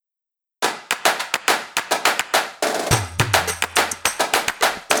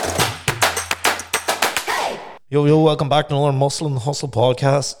Yo, welcome back to another Muscle and Hustle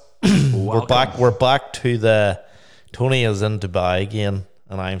podcast. We're back to the Tony is in Dubai again,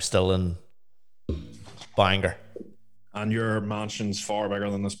 and I'm still in Bangor. And your mansion's far bigger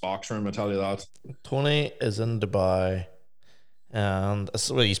than this box room, I tell you that. Tony is in Dubai, and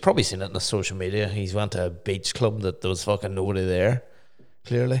he's probably seen it in the social media. He's went to a beach club that there was fucking nobody there,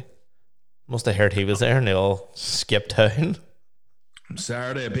 clearly. Must have heard he was there, and they all skipped town.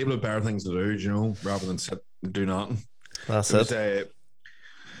 Saturday, people have better things to do, you know, rather than sit and do nothing. That's it.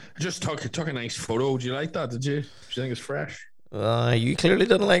 I just took a nice photo. Did you like that? Did you? Do you think it's fresh? You clearly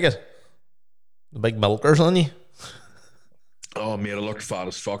didn't like it. The big milkers on you. Oh, mate, I looked fat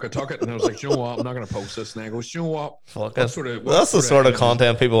as fuck. I took it and I was like, you know what? I'm not going to post this. And I goes, you know what? Fuck it. That's the sort of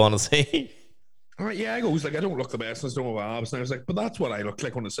content people want to see. All right, yeah, I goes, like, I don't look the best and I don't have abs. And I was like, but that's what I look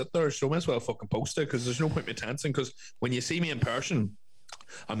like when I sit there. So I might as well fucking post it because there's no point in me tensing. Because when you see me in person,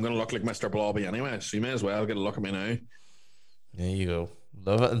 I'm going to look like Mr. Blobby anyway. So you may as well get a look at me now. There you go.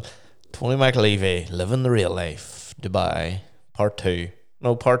 Love it. Tony McAlevey, living the real life. Dubai, part 2.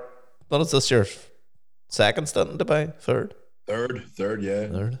 No, what is this, your second stint in Dubai? Third,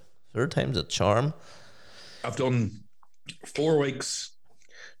 yeah. Third time's a charm. I've done 4 weeks,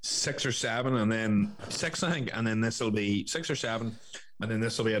 6 or 7, and then 6, I think, and then this will be 6 or 7, and then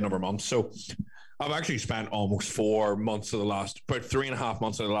this will be another month. So I've actually spent almost 4 months of about 3.5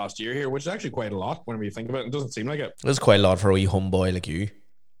 months of the last year here, which is actually quite a lot whenever you think about it. It doesn't seem like it. It's quite a lot for a wee homeboy like you.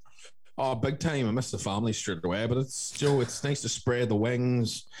 Oh, big time. I miss the family straight away, but it's Joe, it's nice to spread the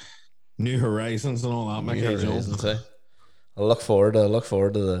wings, new horizons and all that. I look forward to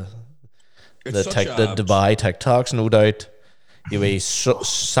the Dubai TikToks, no doubt. You'll be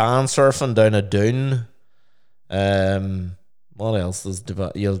sand surfing down a dune. What else is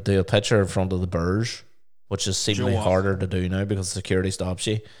Dubai? You'll do a picture in front of the Burj, which is seemingly harder to do now because security stops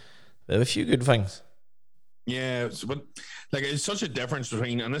you. They have a few good things. Yeah, but like it's such a difference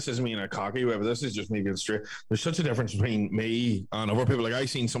between, and this isn't being a cocky way, but this is just me being straight. There's such a difference between me and other people. Like I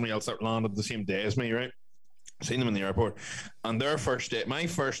seen somebody else that landed the same day as me, right? Seen them in the airport, and their first day, my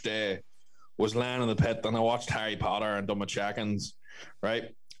first day, was laying in the pit, and I watched Harry Potter and done my check-ins,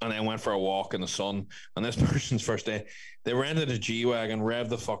 right? And then went for a walk in the sun. And this person's first day, they rented a G-Wagon, revved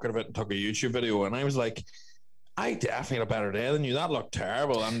the fuck out of it, and took a YouTube video. And I was like, I definitely had a better day than you. That looked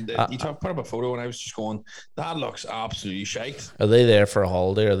terrible. And you put up a photo, and I was just going, that looks absolutely shite. Are they there for a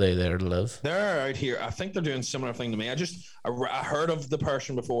holiday, or are they there to live? They're out here. I think they're doing a similar thing to me. I heard of the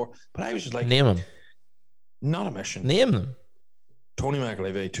person before, but I was just like, name them. Not a mission. Name them. Tony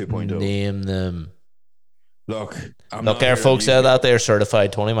McAlevey 2.0. Name them. Look, our folks said that they're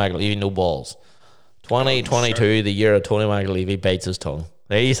certified Tony McAlevey, no balls. 2022, the year of Tony McAlevey bites his tongue.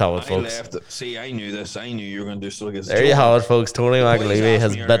 There you have it, folks. See, I knew this. I knew you were going to do stuff like this. There you have it, folks. Tony McAlevey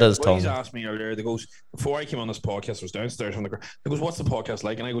has bit his tongue. He's asked me earlier. They goes, before I came on this podcast, I was downstairs on the ground. He goes, what's the podcast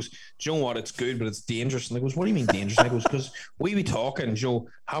like? And I goes, do you know what? It's good, but it's dangerous. And I goes, what do you mean dangerous? And I goes, because we be talking, Joe,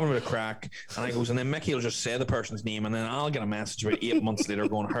 having a bit of crack. And I goes, and then Mickey will just say the person's name, and then I'll get a message about 8 months later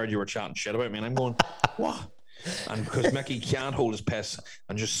going, heard you were chatting shit about me. And I'm going, what? And because Mickey can't hold his piss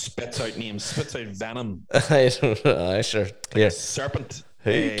and just spits out names, spits out venom. I don't know. Sure. Yeah. Serpent.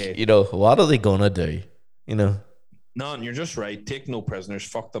 You know, what are they gonna do? You know. No, and you're just right. Take no prisoners.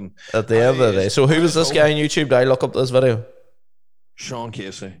 Fuck them. At the end of the day. So who was this guy on YouTube? Did I look up this video? Sean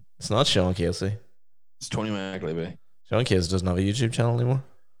Casey. It's not Sean Casey. It's Tony McAlevey. Sean Casey doesn't have a YouTube channel anymore.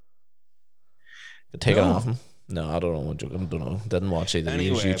 They take it off him. No, I don't know. I don't know. Didn't watch either of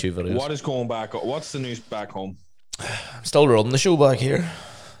these YouTube videos. What is going back? What's the news back home? I'm still running the show back here.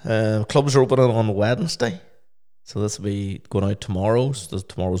 Clubs are opening on Wednesday. So this will be going out tomorrow. So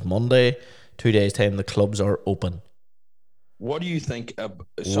tomorrow's Monday. 2 days' time, the clubs are open. What do you think?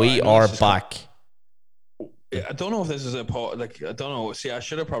 We are back. I don't know if this is I don't know. See, I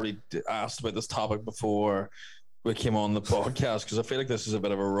should have probably asked about this topic before we came on the podcast because I feel like this is a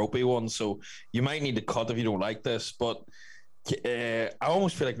bit of a ropey one. So you might need to cut if you don't like this. But I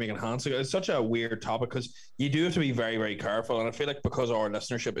almost feel like making hands. It's such a weird topic because you do have to be very, very careful. And I feel like because our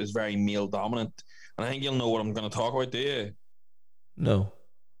listenership is very male dominant, and I think you'll know what I'm going to talk about, do you? No.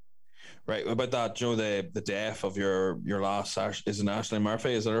 Right, about that, Joe, the death of your last, is it Ashley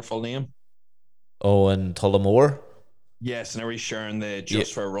Murphy? Is that her full name? Oh, and Tullamore? Yes, and everybody's sharing the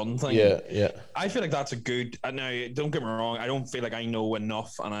Just for a Run thing. Yeah. I feel like that's a good. Now, don't get me wrong. I don't feel like I know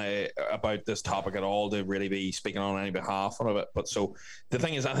enough about this topic at all to really be speaking on any behalf of it. But so the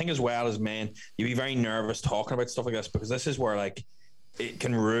thing is, I think as well as men, you'd be very nervous talking about stuff like this because this is where like it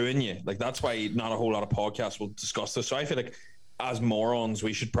can ruin you. Like that's why not a whole lot of podcasts will discuss this. So I feel like as morons,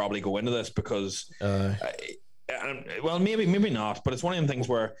 we should probably go into this because well, maybe not, but it's one of them things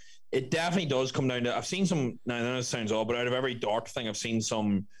where it definitely does come down to. I've seen some. Now, I know it sounds odd, but out of every dark thing, I've seen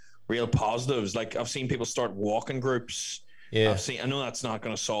some real positives. Like I've seen people start walking groups. Yeah. I know that's not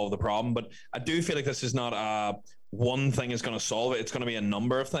going to solve the problem, but I do feel like this is not one thing is going to solve it. It's going to be a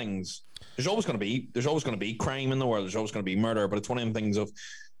number of things. There's always going to be crime in the world. There's always going to be murder, but it's one of them things of.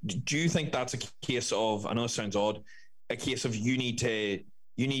 Do you think that's a case of? I know it sounds odd. A case of you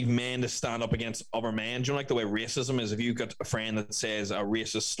need men to stand up against other men. Do you know, like the way racism is? If you've got a friend that says a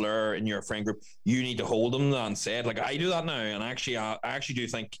racist slur in your friend group, you need to hold them and say it. Like I do that now, and I actually do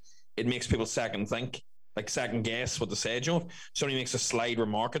think it makes people second guess what they say. Do you know, if somebody makes a slight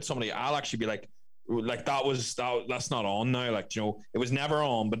remark at somebody, I'll actually be like that's not on now. Like, you know, it was never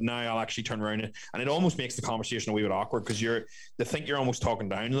on, but now I'll actually turn around and it almost makes the conversation a wee bit awkward because they think you're almost talking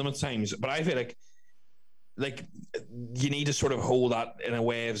down to them at times. But I feel like you need to sort of hold that in a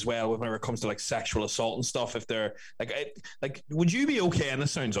way as well whenever it comes to like sexual assault and stuff. If they're like would you be okay? And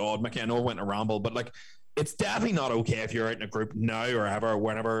this sounds odd, Mickey, I know I went to ramble, but like it's definitely not okay if you're out in a group now or ever,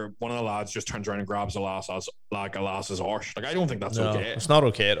 whenever one of the lads just turns around and grabs a lass's arse. Like I don't think that's okay. It's not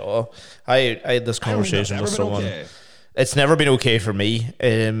okay at all. I had this conversation with someone. Okay. It's never been okay for me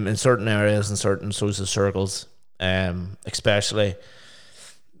in certain areas, in certain social circles, especially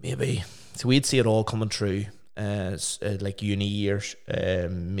maybe. So we'd see it all coming through like uni years.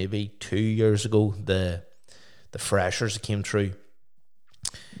 Maybe 2 years ago, the freshers that came through.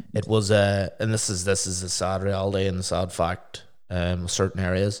 It was and this is a sad reality and a sad fact. Certain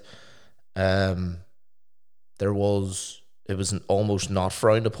areas, it was almost not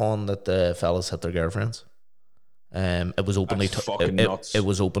frowned upon that the fellas hit their girlfriends. It was openly it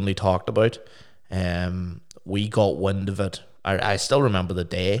was openly talked about. We got wind of it. I still remember the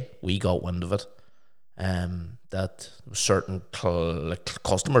day we got wind of it. That certain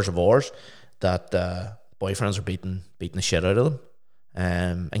customers of ours that boyfriends are beating the shit out of them.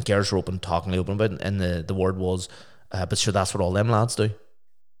 And girls were talking open about it, and the word was, but sure, that's what all them lads do.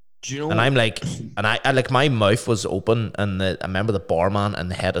 Do you know? And I'm like, and I like my mouth was open, and I remember the barman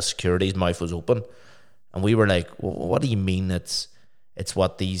and the head of security's mouth was open, and we were like, well, what do you mean? It's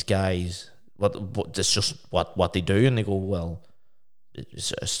what these guys, what it's just what they do, and they go, well,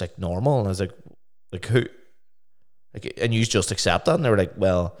 it's like normal, and I was like who, like, and you just accept that, and they were like,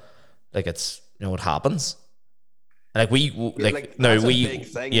 well, like it's, you know, what happens. Like that's a big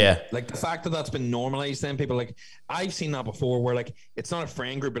thing. Yeah. Like the fact that that's been normalized, then people like I've seen that before, where like it's not a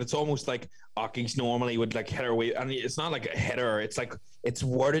friend group, but it's almost like Ockies normally would like hit her away, and it's not like a hitter. It's like it's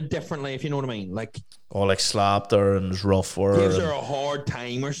worded differently, if you know what I mean. Like like slapped her and was rough for her, gives her a hard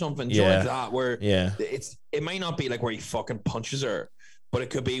time or something. Yeah. Like that, where it might not be like where he fucking punches her, but it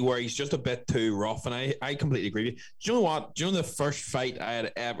could be where he's just a bit too rough. And I completely agree with you. Do you know what? Do you know the first fight I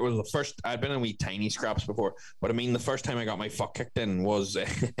had ever, well, I'd been in wee tiny scraps before, but I mean, the first time I got my fuck kicked in was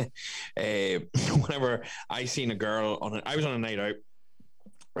whenever I seen a girl I was on a night out,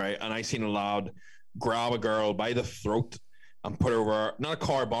 right? And I seen a lad grab a girl by the throat and put her over, not a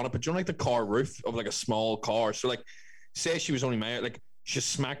car bonnet, but you know, like the car roof of like a small car. So like, say she was only like, she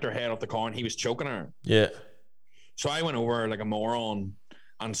smacked her head off the car and he was choking her. Yeah. So I went over like a moron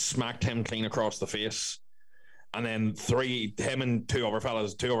and smacked him clean across the face. And then him and two other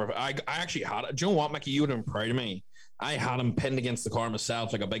fellas, I actually had it. Do you know what, Mickey? You would have been proud of me. I had him pinned against the car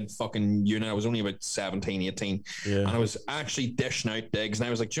myself like a big fucking unit. I was only about 17, 18. Yeah. And I was actually dishing out digs. And I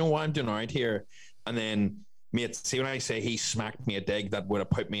was like, do you know what? I'm doing all right here. And then, mate, see, when I say he smacked me a dig that would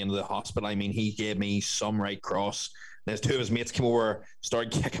have put me into the hospital, I mean, he gave me some right cross. And as two of his mates came over,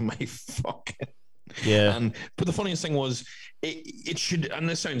 started kicking my fucking... Yeah. But the funniest thing was, it should, and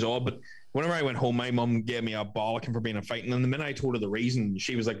this sounds odd, but whenever I went home, my mum gave me a bollocking for being a fight. And then the minute I told her the reason,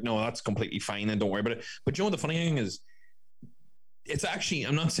 she was like, no, that's completely fine and don't worry about it. But you know what the funny thing is? It's actually,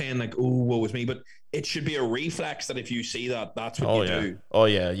 I'm not saying like, oh, woe is me, but it should be a reflex that if you see that, that's what you do. Oh,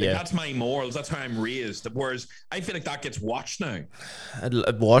 yeah, like, yeah. That's my morals. That's how I'm raised. Whereas I feel like that gets watched now.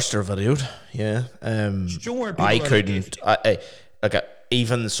 I'd watched or videoed, yeah. I couldn't.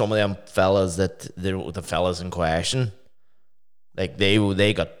 Even some of them fellas the fellas in question, like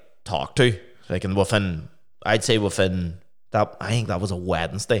they got talked to, like, and I'd say within that, I think that was a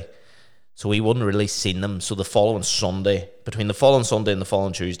Wednesday, so we wouldn't really seen them. So the following Sunday, between the following Sunday and the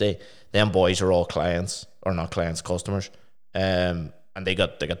following Tuesday, them boys are all customers, and they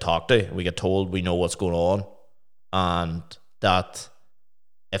got talked to. We get told we know what's going on, and that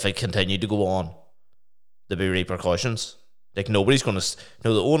if it continued to go on, there'd be repercussions. Like, nobody's going to...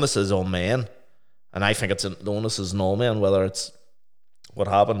 No, the onus is on men. And I think the onus is on all men, whether it's what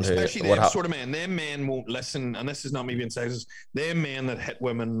happened to Especially them sort of men. Them men won't listen, and this is not me being sexist. Them men that hit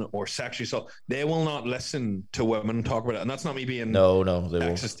women or sexually assault, they will not listen to women talk about it. And that's not me being no, they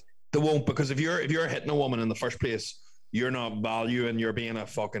sexist. They won't, because if you're hitting a woman in the first place, you're not valuing, you're being a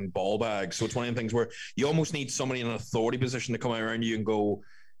fucking ball bag. So it's one of the things where you almost need somebody in an authority position to come around you and go,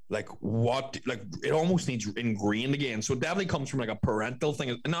 like, what, like, it almost needs ingrained again. So it definitely comes from like a parental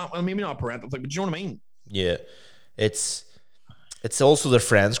thing, not maybe not a parental thing, but you know what I mean? Yeah, it's also their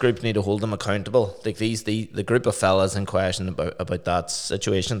friends group need to hold them accountable. Like the group of fellas in question about that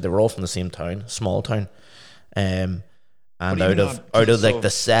situation, they were all from the same town, small town, and out of like the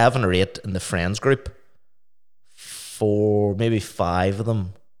 7 or 8 in the friends group, 4 maybe 5 of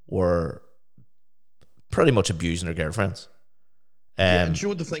them were pretty much abusing their girlfriends. And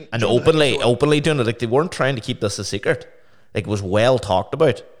openly doing it. Like, they weren't trying to keep this a secret. Like, it was well talked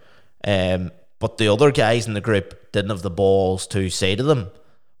about. But the other guys in the group didn't have the balls to say to them.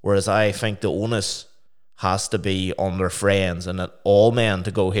 Whereas I think the onus has to be on their friends and all men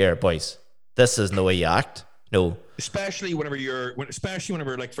to go, here, boys, this isn't the way you act. No. Especially whenever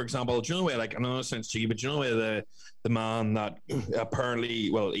like, for example, do you know where, like, I know it sounds cheeky, but do you know where the man that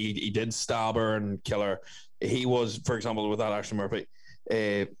apparently, well, he did stab her and kill her. He was, for example, with that Ashton Murphy,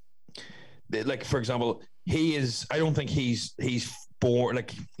 like, for example, I don't think he's born,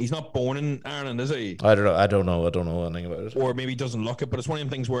 like, he's not born in Ireland, is he? I don't know anything about it. Or maybe he doesn't look it, but it's one of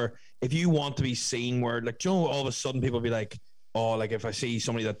them things where if you want to be seen, where, like, do you know, all of a sudden people be like, oh, like, if I see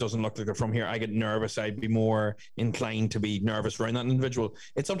somebody that doesn't look like they're from here, I get nervous. I'd be more inclined to be nervous around that individual.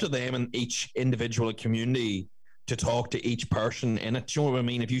 It's up to them and each individual community to talk to each person in it. Do you know what I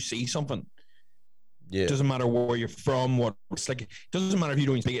mean? If you see something, it doesn't matter where you're from, what it's like. It doesn't matter if you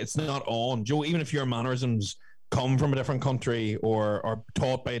don't speak it. It's not on. Joe, even if your mannerisms come from a different country or are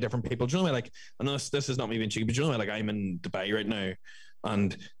taught by different people. Do you know what I mean? Like, I know this is not me being cheeky, but do you know what I mean? Like, I'm in Dubai right now,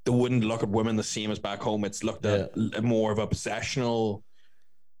 and they wouldn't look at women the same as back home. It's looked at more of a possessional.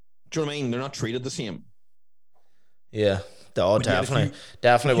 Do you know what I mean? They're not treated the same. Yeah. Oh, definitely.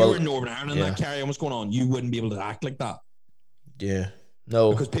 If you were in Northern Ireland and that carry on was going on, you wouldn't be able to act like that. Yeah.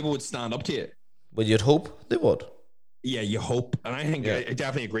 No. Because people would stand up to you. Well, you'd hope they would. Yeah, you hope. And I think I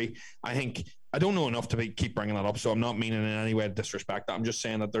definitely agree. I don't know enough to keep bringing that up, so I'm not meaning in any way to disrespect that. I'm just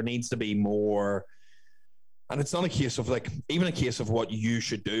saying that there needs to be more. And it's not a case of, like, even a case of what you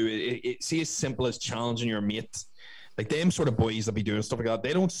should do. See, as simple as challenging your mate. Like, them sort of boys that be doing stuff like that,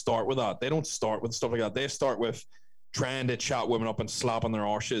 they don't start with that. They don't start with stuff like that. They start with trying to chat women up and slapping their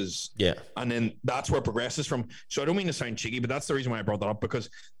arses. Yeah. And then that's where it progresses from. So I don't mean to sound cheeky, but that's the reason why I brought that up, because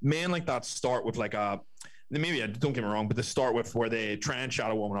men like that start with like maybe, don't get me wrong, but they start with where they try and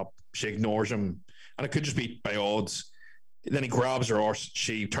chat a woman up, she ignores him, and it could just be by odds. Then he grabs her arse,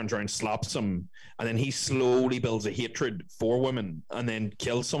 she turns around, slaps him, and then he slowly builds a hatred for women and then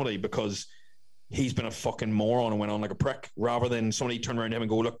kills somebody because he's been a fucking moron and went on like a prick, rather than somebody turn around to him and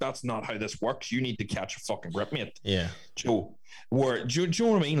go, look, that's not how this works. You need to catch a fucking grip, mate. Yeah. Joe, do you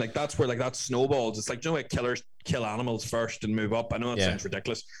know what I mean? Like, that's where, like, that snowballs. It's like, do you know, like, killers kill animals first and move up. I know that sounds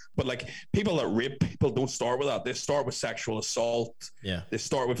ridiculous, but, like, people that rape people don't start with that. They start with sexual assault. Yeah. They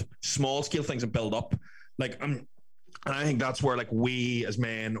start with small scale things and build up. Like, and I think that's where, like, we as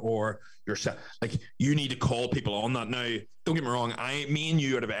men or yourself, like, you need to call people on that. Now, don't get me wrong, me and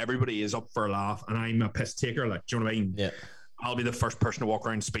you out of everybody is up for a laugh, and I'm a piss taker. Like, do you know what I mean? Yeah. I'll be the first person to walk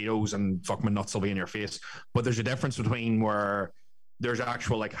around Speedos and fuck my nuts will be in your face. But there's a difference between where there's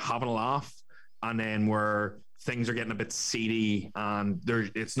actual, like, having a laugh, and then where things are getting a bit seedy, and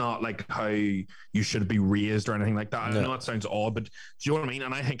it's not like how you should be raised or anything like that. No. I know it sounds odd, but do you know what I mean?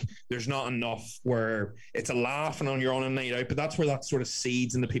 And I think there's not enough where it's a laugh and on you're on a night out, but that's where that sort of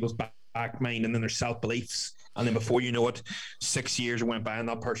seeds into people's back mind, and then their self-beliefs. And then before you know it, 6 years went by and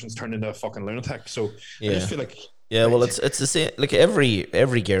that person's turned into a fucking lunatic. So I just feel like... Yeah, well, it's the same. Like,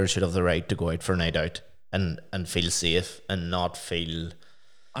 every girl should have the right to go out for a night out and feel safe and not feel...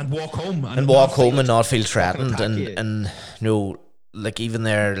 And walk home. And walk home and not feel threatened. And you know, like, even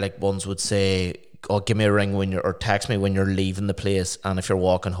there, like, ones would say, oh, give me a ring when or text me when you're leaving the place, and if you're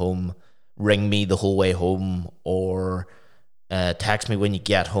walking home, ring me the whole way home, or text me when you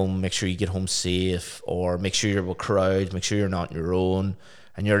get home, make sure you get home safe, or make sure you're with crowds, make sure you're not on your own.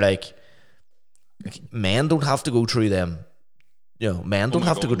 And you're like, men don't have to go through them. You know, men don't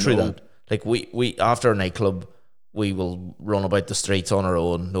have to go through that. Like, we after a nightclub, we will run about the streets on our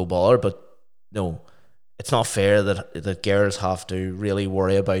own, no bother. But no, it's not fair that girls have to really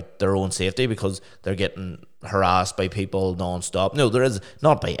worry about their own safety because they're getting harassed by people non-stop. No, there is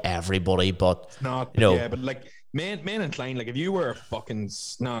not by everybody, but not. You know, yeah, but like men inclined. Like, if you were a fucking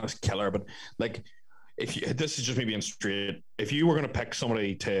not a killer, but like if you, this is just me being straight, if you were going to pick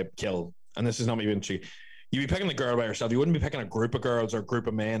somebody to kill, and this is not me being cheap, you'd be picking the girl by yourself. You wouldn't be picking a group of girls or a group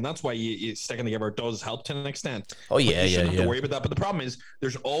of men. That's why you sticking together does help to an extent. Oh yeah, you shouldn't yeah, have yeah. to worry about that. But the problem is,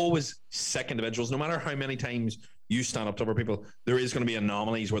 there's always sick individuals. No matter how many times you stand up to other people, there is going to be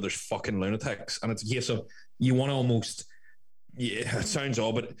anomalies where there's fucking lunatics, and it's a case of you want to almost. Yeah, it sounds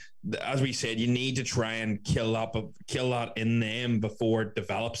odd, but as we said, you need to try and kill that in them before it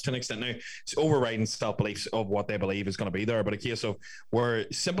develops to an extent. Now, it's overriding self beliefs of what they believe is going to be there, but a case of where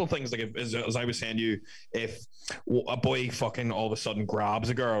simple things like, as I was saying to you, if a boy fucking all of a sudden grabs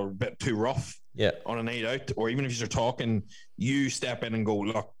a girl a bit too rough, Yeah. on a night out, or even if you're talking, you step in and go,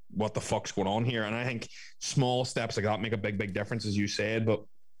 look, what the fuck's going on here? And I think small steps like that make a big difference, as you said. But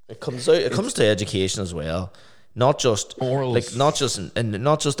it comes to education as well. Not just morals, like not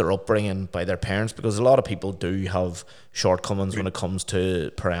just their upbringing by their parents, because a lot of people do have shortcomings when it comes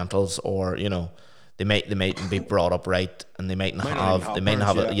to parentals, or they might be brought up right, and they mightn't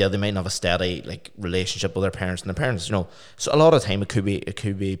have a steady like relationship with their parents, and their parents, so a lot of the time it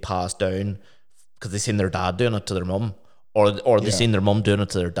could be passed down because they seen their dad doing it to their mum, or they seen their mum doing it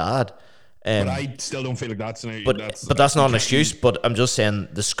to their dad. But I still don't feel like that's but that's not an excuse. But I'm just saying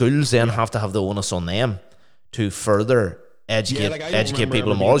the schools then have to have the onus on them to further educate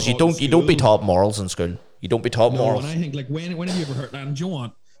people in morals. You don't be taught morals in school. You don't be taught morals. And I think, like, when have you ever heard that? And do you know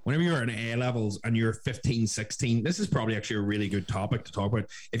what? Whenever you're in A levels and you're 15, 16, this is probably actually a really good topic to talk about.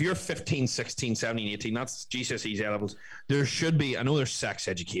 If you're 15, 16, 17, 18, that's GCSEs, A levels. There should be, I know there's sex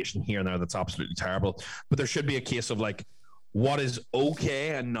education here and there that's absolutely terrible, but there should be a case of like what is okay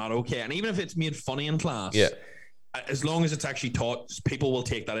and not okay. And even if it's made funny in class, as long as it's actually taught, people will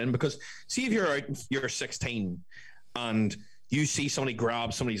take that in. Because see, if you're out, you're 16 and you see somebody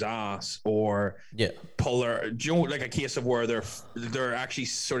grab somebody's ass or pull their, like a case of where they're actually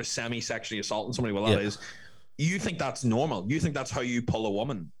sort of semi-sexually assaulting somebody, that is, you think that's normal. You think that's how you pull a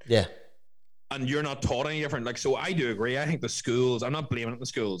woman. Yeah. And you're not taught any different. Like, so I do agree. I think the schools, I'm not blaming the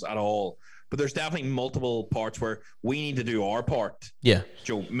schools at all, but there's definitely multiple parts where we need to do our part. Yeah.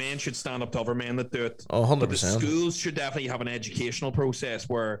 Men should stand up to other men that do it. 100%. But the schools should definitely have an educational process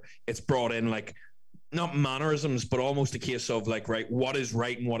where it's brought in, like, not mannerisms, but almost a case of like, right, what is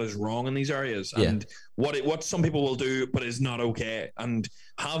right and what is wrong in these areas, and what some people will do but is not okay, and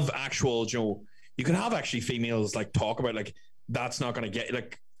have actual, you can have actually females like talk about like that's not going to get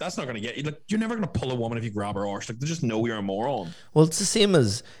you, like you're never going to pull a woman if you grab her arse. Like, they just know you're a moron. Well, it's the same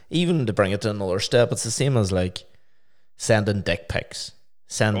as, even to bring it to another step, it's the same as like sending dick pics,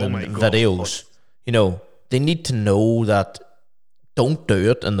 sending videos. They need to know that don't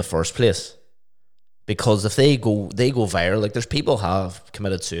do it in the first place. Because if they go viral, like there's people have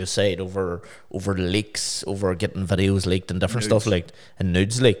committed suicide over leaks, over getting videos leaked and different stuff leaked and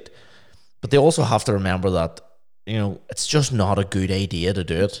nudes leaked. But they also have to remember that, it's just not a good idea to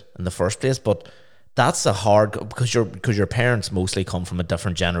do it in the first place. But that's a hard, because your parents mostly come from a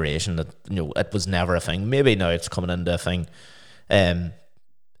different generation that, it was never a thing. Maybe now it's coming into a thing.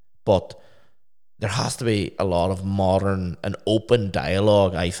 But there has to be a lot of modern and open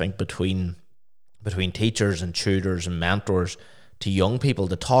dialogue, I think, between teachers and tutors and mentors to young people,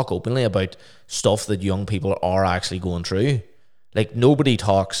 to talk openly about stuff that young people are actually going through. Like, nobody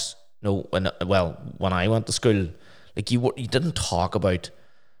talks. When I went to school, like you didn't talk about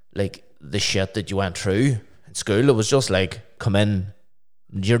like the shit that you went through in school. It was just like, come in,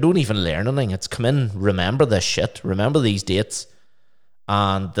 you don't even learn anything. It's come in, remember this shit, remember these dates,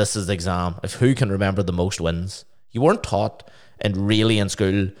 and this is the exam. If who can remember the most wins. You weren't taught, and really in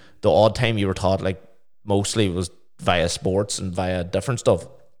school, the odd time you were taught, like, mostly was via sports and via different stuff.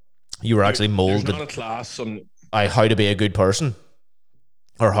 You were actually molded. There's not a class on how to be a good person,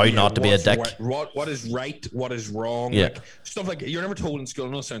 or how not to be a dick. What is right, what is wrong. Yeah. Like, stuff like you're never told in school. I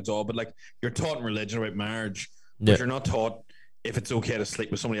know it sounds odd, but like you're taught in religion about marriage, but you're not taught if it's okay to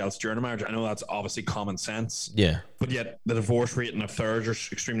sleep with somebody else during a marriage. I know that's obviously common sense. Yeah. But yet the divorce rate in affairs are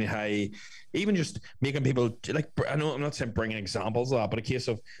extremely high. Even just making people, like, I know I'm not saying bringing examples of that, but a case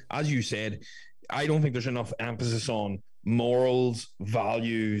of, as you said, I don't think there's enough emphasis on morals,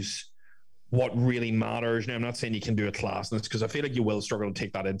 values, what really matters. Now, I'm not saying you can do a class in this, because I feel like you will struggle to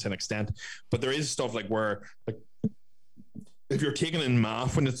take that in to an extent, but there is stuff like where, like, if you're taking in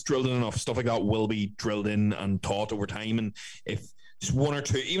math, when it's drilled in enough, stuff like that will be drilled in and taught over time. And if it's one or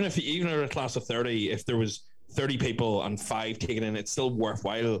two, even in a class of 30, if there was 30 people and 5 taken in, it's still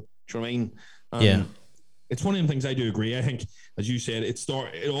worthwhile. Do you know what I mean? It's one of the things I do agree. I think, as you said,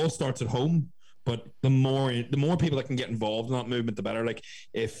 it all starts at home. But the more people that can get involved in that movement, the better. Like,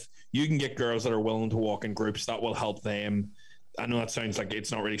 if you can get girls that are willing to walk in groups, that will help them. I know that sounds like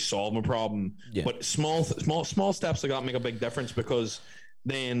it's not really solving a problem, Yeah. but small steps like that make a big difference, because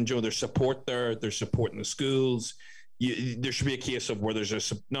then, there's support there. There's support in the schools. There should be a case of where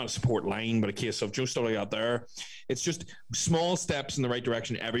there's not a support line, but a case of just stuff like that there. It's just small steps in the right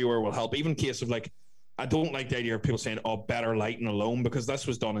direction everywhere will help. Even case of like, I don't like the idea of people saying, "Oh, better lighting alone," because this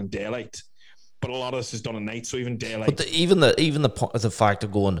was done in daylight, but a lot of this is done at night. So even daylight, But even the fact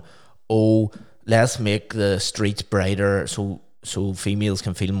of going, oh, let's make the streets brighter so females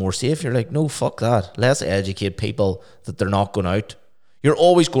can feel more safe. You're like, no, fuck that. Let's educate people that they're not going out. You're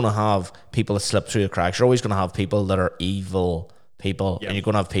always going to have people that slip through the cracks. You're always going to have people that are evil people, and you're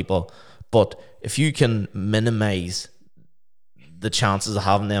going to have people. But if you can minimize the chances of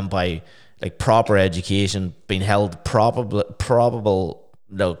having them by like proper education, being held accountable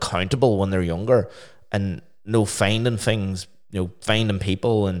when they're younger, and finding things, finding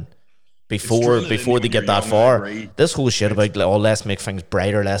people, and before they get that far, this whole shit about like, oh, let's make things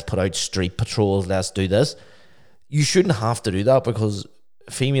brighter, let's put out street patrols, let's do this. You shouldn't have to do that, because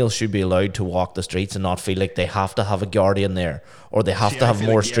females should be allowed to walk the streets and not feel like they have to have a guardian there, or they have to have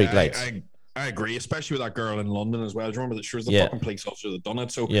more street lights. I agree, especially with that girl in London as well. Do you remember that she was the fucking police officer that done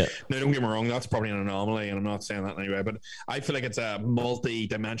it? So, now don't get me wrong, that's probably an anomaly, and I'm not saying that anyway, but I feel like it's a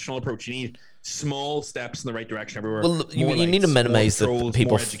multi-dimensional approach. You need small steps in the right direction everywhere. Well, you need to minimize the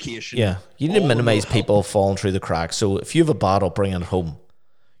people. More education. Yeah, you need to minimize people falling through the cracks. So if you have a bad upbringing at home,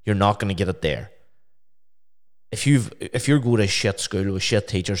 you're not going to get it there. If you're going to a shit school with shit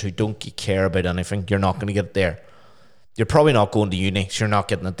teachers who don't care about anything, you're not going to get it there. You're probably not going to uni, so you're not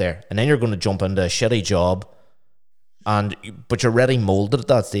getting it there. And then you're going to jump into a shitty job, but you're already molded at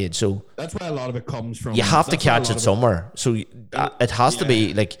that stage. So that's where a lot of it comes from. You have to catch it somewhere. So it has to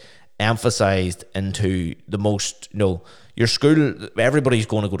be like emphasized into the most. Your school. Everybody's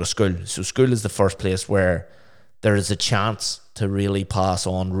going to go to school, so school is the first place where there is a chance to really pass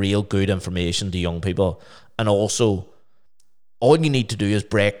on real good information to young people. And also, all you need to do is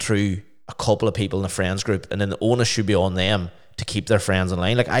break through a couple of people in a friends group, and then the onus should be on them to keep their friends in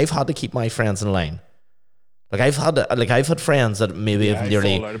line. Like, I've had to keep my friends in line. Like, I've had friends that maybe have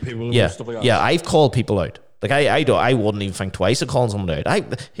nearly I've called people out. Like, I wouldn't even think twice of calling someone out.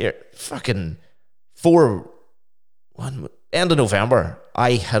 End of November,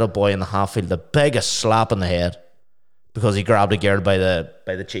 I hit a boy in the half field the biggest slap in the head because he grabbed a girl by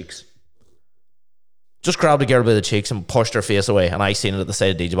the cheeks. Just grabbed a girl by the cheeks and pushed her face away, and I seen it at the side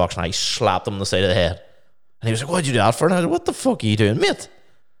of the DJ box, and I slapped him on the side of the head. And he was like, "What'd you do that for?" And I was like, "What the fuck are you doing, mate?"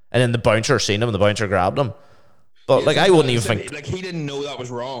 And then the bouncer seen him, and the bouncer grabbed him. But I wouldn't even think, like, he didn't know that was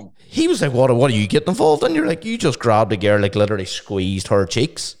wrong. He was like, "What are you getting involved in?" You're like, "You just grabbed a girl, like literally squeezed her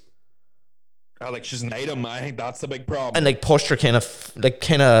cheeks." Like, she's an item. I think that's the big problem. And like pushed her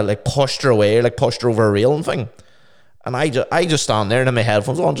pushed her away, like pushed her over a railing thing. And I just stand there and had my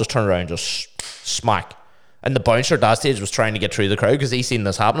headphones on, just turn around, just smack. And the bouncer at that stage was trying to get through the crowd because he seen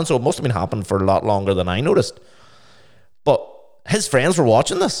this happening, so it must have been happening for a lot longer than I noticed. But his friends were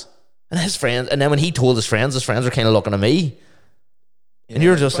watching this, and then when he told his friends were kind of looking at me. And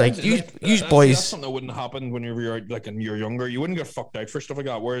you're just like, you boys. That's something that wouldn't happen when you're like, and you're younger. You wouldn't get fucked out for stuff like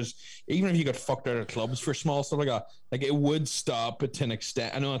that. Whereas even if you got fucked out at clubs for small stuff like that, like, it would stop it to an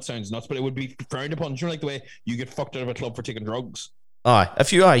extent. I know it sounds nuts, but it would be frowned upon. You know, like the way you get fucked out of a club for taking drugs. So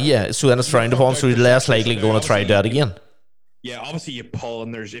then it's frowned upon, so you're less likely going to try that again. Yeah, obviously you pull,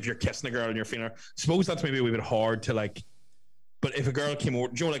 and if you're kissing a girl and you're feeling her, suppose that's maybe a wee bit hard to like. But if a girl came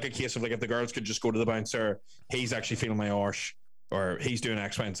over, like a case of like, if the girls could just go to the bouncer, he's actually feeling my arse, or he's doing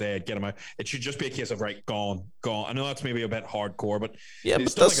X, Y, and Z, get him out. It should just be a case of, right, gone. I know that's maybe a bit hardcore, but yeah,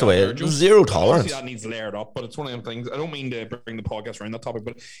 but that's the way. Zero tolerance. That needs layered up, but it's one of them things. I don't mean to bring the podcast around that topic,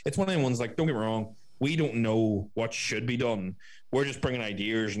 but it's one of them ones. Like, don't get me wrong, we don't know what should be done. We're just bringing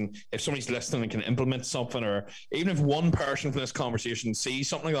ideas, and if somebody's listening and can implement something, or even if one person from this conversation sees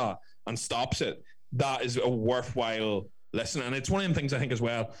something like that and stops it, that is a worthwhile listen. And it's one of them things, I think, as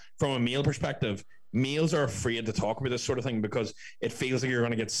well, from a male perspective. Males are afraid to talk about this sort of thing because it feels like you're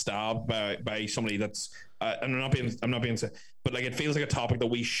going to get stabbed by somebody that's I'm not being but like, it feels like a topic that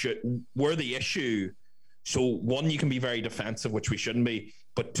we're the issue. So one, you can be very defensive, which we shouldn't be,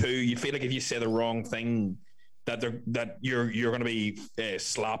 but two, you feel like if you say the wrong thing, that you're going to be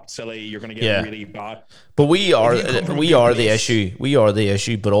slapped silly, you're going to get really bad. But we are the issue. We are the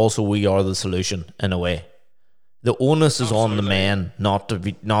issue, but also we are the solution in a way. The onus is on the men not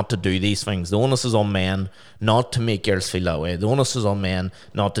to do these things. The onus is on men not to make girls feel that way. The onus is on men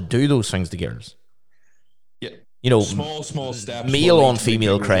not to do those things to girls. Yeah, small steps. Male on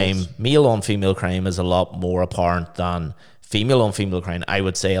female crime is a lot more apparent than female on female crime, I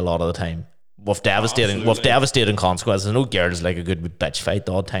would say, a lot of the time. with Absolutely. devastating consequences. I know Garrett's like a good bitch fight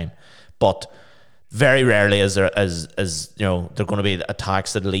all the time, but very rarely is there as you know there going to be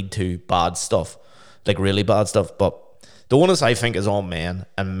attacks that lead to bad stuff, like really bad stuff. But the onus I think is on men,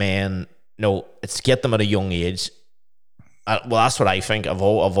 and men, no, it's to get them at a young age. Well, that's what I think. I've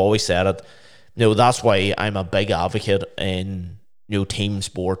always said it. You know, that's why I'm a big advocate in team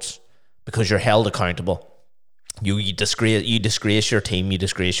sports, because you're held accountable. You disgrace your team, you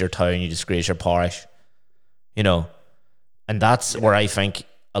disgrace your town, you disgrace your parish. And that's where I think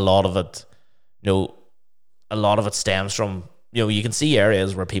a lot of it stems from. You can see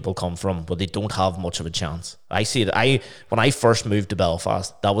areas where people come from, but they don't have much of a chance. I see it. When I first moved to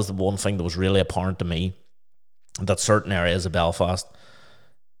Belfast, that was the one thing that was really apparent to me, that certain areas of Belfast,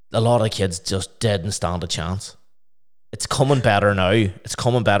 a lot of kids just didn't stand a chance. It's coming better now.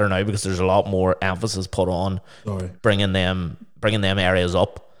 Because there's a lot more emphasis put on bringing them areas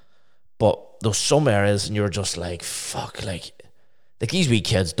up. But there's some areas, and you're just like, fuck, like these wee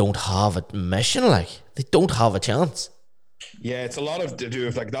kids don't have a mission. Like, they don't have a chance. Yeah, it's a lot of to do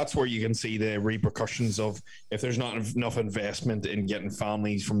with, like, that's where you can see the repercussions of if there's not enough investment in getting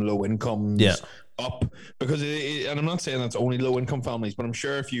families from low incomes up. Because and I'm not saying that's only low income families, but I'm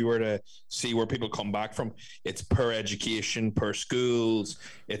sure if you were to see where people come back from, it's per education, per schools.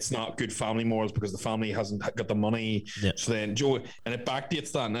 It's not good family morals because the family hasn't got the money. Yeah. So then, and it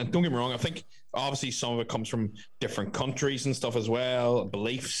backdates that. And don't get me wrong, I think obviously some of it comes from different countries and stuff as well,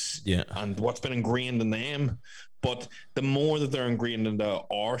 beliefs, and what's been ingrained in them. But the more that they're ingrained into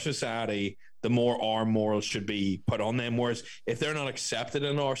our society, the more our morals should be put on them. Whereas if they're not accepted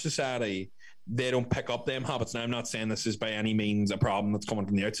in our society, they don't pick up them habits. Now, I'm not saying this is by any means a problem that's coming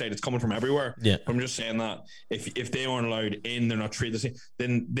from the outside. It's coming from everywhere. Yeah. I'm just saying that if they aren't allowed in, they're not treated the same,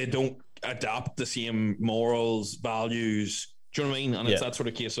 then they don't adapt the same morals, values. Do you know what I mean? And it's that sort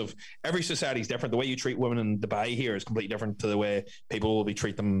of case of every society is different. The way you treat women in Dubai here is completely different to the way people will be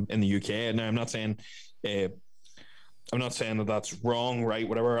treat them in the UK. Now, I'm not saying that that's wrong, right?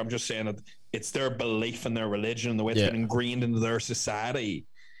 Whatever. I'm just saying that it's their belief and their religion and the way it's been ingrained into their society,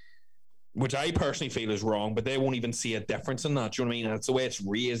 which I personally feel is wrong, but they won't even see a difference in that. Do you know what I mean? And it's the way it's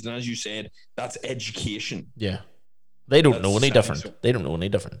raised. And as you said, that's education. Yeah. They don't know any different. They don't know any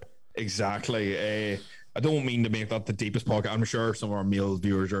different. Exactly. I don't mean to make that the deepest podcast. I'm sure some of our male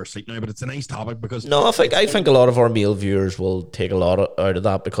viewers are asleep now, but it's a nice topic because... No, I think a lot of our male viewers will take a lot out of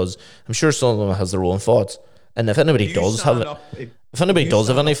that, because I'm sure some of them has their own thoughts. And if anybody does have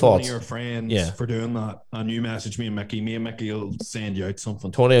any thoughts, your friends for doing that, and you message me and Mickey will send you out something.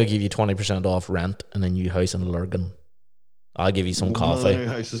 Tony will give you 20% off rent in a new house in Lurgan. I'll give you some coffee. New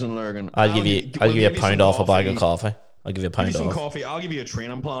houses in Lurgan. I'll give you £1 off a bag of coffee. I'll give you £1 off. Some coffee. I'll give you a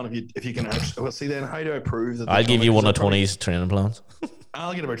training plan if you can actually. Well, see then, how do I prove that? I'll give you one of Tony's training plans.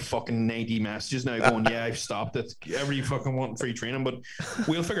 I'll get about fucking 90 messages now going, I've stopped it. Every fucking want free training, but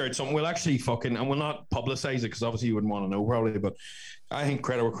we'll figure out something. We'll actually and we'll not publicize it because obviously you wouldn't want to know probably, but I think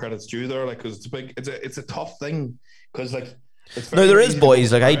credit where credit's due there, like, because it's a tough thing, because like no, there is,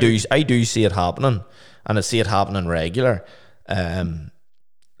 boys, like I do see it happening, and I see it happening regular.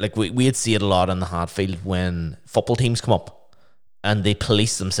 Like we'd see it a lot in the Hatfield when football teams come up and they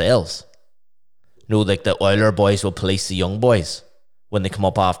police themselves. Like the Oiler boys will police the young boys when they come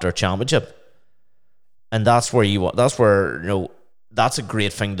up after a championship, and that's a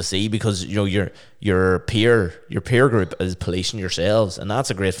great thing to see, because your peer group is policing yourselves, and that's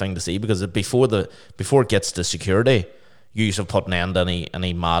a great thing to see, because before it gets to security, you have put an end to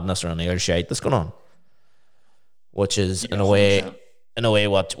any madness or any other shite that's going on, which is in a way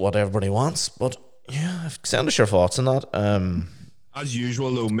what everybody wants. But send us your thoughts on that. As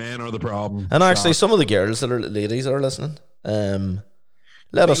usual, though, men are the problem. And actually, some of the ladies that are listening,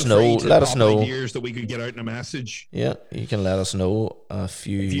 let us know ideas that we could get out in a message. Yeah, you can let us know if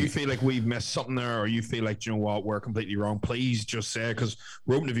you feel like we've missed something there, or you feel like, you know what, we're completely wrong, please just say, because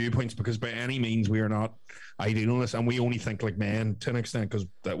we're open to viewpoints, because by any means we are not idealists, and we only think like men to an extent, because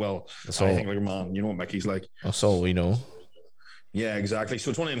I think like a man. You know what Mickey's like. That's all we know. Yeah, exactly. So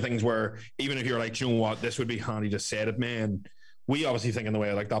it's one of them things where even if you're like, you know what, this would be handy to say it, man, we obviously think in the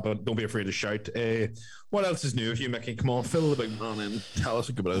way like that, but don't be afraid to shout. What else is new with you, Mickey? Come on, fill the big man in. Tell us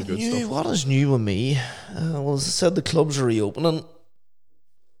about the good stuff. What is new with me? Well, as I said, the clubs are reopening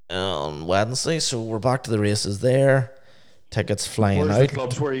on Wednesday, so we're back to the races there. Tickets flying out. Where's the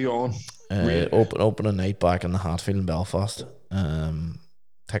clubs? Where are you going? Opening night back in the Hatfield in Belfast.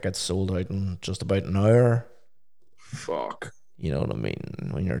 Tickets sold out in just about an hour. Fuck. You know what I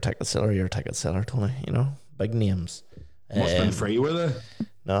mean? When you're a ticket seller, Tony. You know, big names. Must have been free, were they?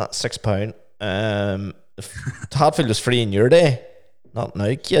 No, £6. Hatfield was free in your day, not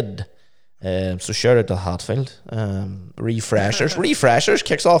now, kid. So shout out to Hatfield. Refreshers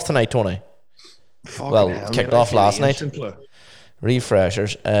kicks off tonight, Tony. Kicked off last night.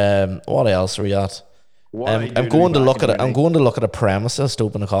 Refreshers. What else are we at? I'm going to look at a premises to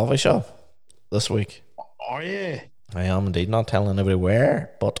open a coffee shop this week. Are you? I am indeed. Not telling anybody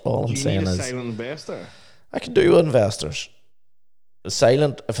where, but all I'm saying is silent investor. I can do investors.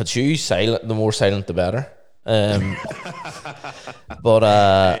 Silent, if it's you, silent. The more silent, the better. But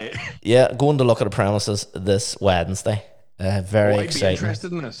going to look at the premises this Wednesday. Very exciting. I'd be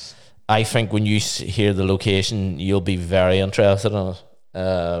interested in this. I think when you hear the location, you'll be very interested in it.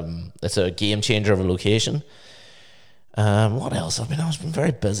 It's a game changer of a location. What else? I've been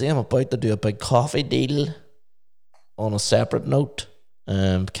very busy. I'm about to do a big coffee deal on a separate note.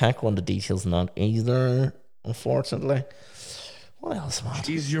 Can't go into details on that either, unfortunately. What else, man?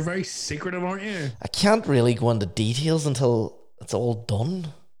 Jeez, you're very secretive, aren't you? I can't really go into details until it's all done.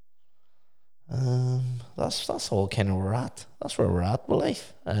 That's all kind of where we're at. That's where we're at with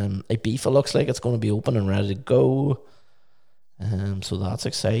life. Ibiza looks like it's going to be open and ready to go. So that's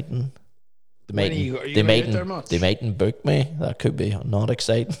exciting. They mightn't book me. That could be not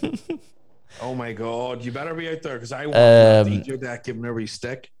exciting. Oh my god, you better be out there because I want to DJ that giving every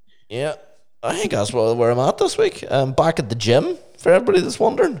stick. Yeah, I think that's where I'm at this week. I'm back at the gym for everybody that's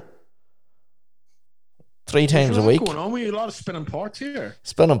wondering. 3 times a week. What's going on with you? A lot of spinning parts here.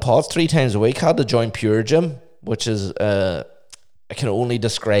 Spinning parts 3 times a week. Had to join Pure Gym, which is I can only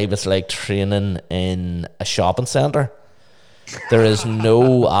describe as like training in a shopping centre. There is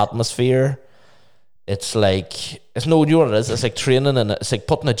no atmosphere. It's like you know what it is? It's like training and it's like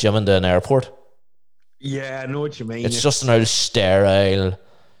putting a gym into an airport. Yeah, I know what you mean. It's just an old sterile,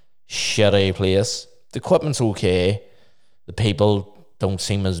 shitty place. The equipment's okay. The people don't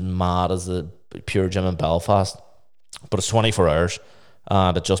seem as mad as the Pure Gym in Belfast, but it's 24 hours,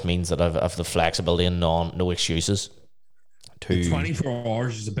 and it just means that I've the flexibility and no excuses. The 24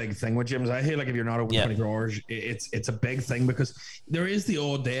 hours is a big thing with gyms. I feel like if you're not open 24 hours, it's a big thing because there is the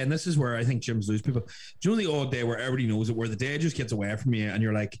odd day, and this is where I think gyms lose people. Do you know the odd day where everybody knows it, where the day just gets away from you, and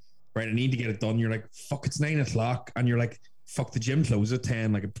you're like, right, I need to get it done. You're like, fuck, it's 9 o'clock, and you're like, fuck, the gym closes at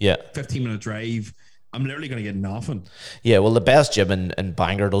 10, like a 15-minute drive. I'm literally going to get nothing. Yeah, well, the best gym in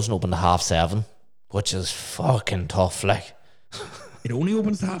Bangor doesn't open to 7:30, which is fucking tough, like. It only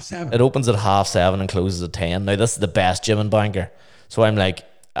opens to 7:30. It opens at 7:30 and closes at 10. Now, this is the best gym in Bangor. So I'm like,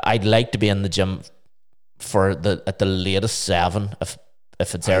 I'd like to be in the gym at the latest 7 if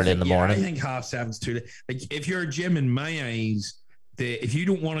it's early in the morning. I think 7:30 is too late. Like, if you're a gym, in my eyes, if you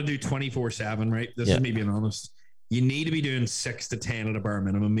don't want to do 24/7, right? This is me being honest. You need to be doing 6 to 10 at a bare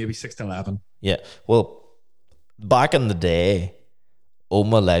minimum, maybe 6 to 11. Yeah. Well, back in the day,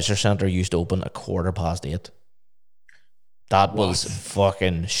 Oma Leisure Centre used to open 8:15. That was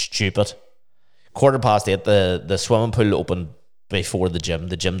fucking stupid. 8:15, the swimming pool opened before the gym.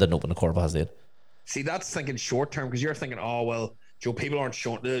 The gym didn't open at 8:15. See, that's thinking short term because you're thinking, oh, well, Joe, people aren't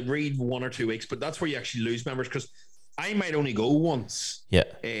showing. They read 1 or 2 weeks, but that's where you actually lose members because I might only go once. Yeah.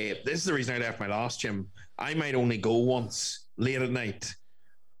 This is the reason I left my last gym. I might only go once late at night,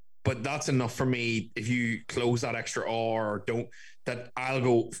 but that's enough for me. If you close that extra hour or don't, that I'll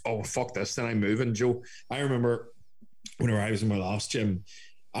go, oh, fuck this, then I'm moving. Joe, I remember whenever I was in my last gym,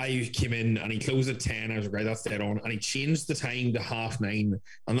 I came in and he closed at 10. I was like, right, that's dead on. And he changed the time to 9:30.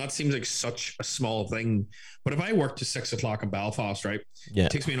 And that seems like such a small thing. But if I work to 6 o'clock in Belfast, right,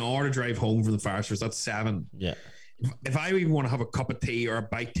 it takes me an hour to drive home from the fire service. That's 7. Yeah. If I even want to have a cup of tea or a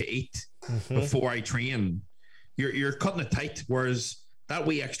bite to eat before I train, you're cutting it tight. Whereas that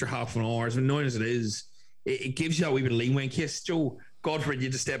wee extra half an hour, as annoying as it is, it gives you that wee bit of leeway in case, Joe, God forbid, you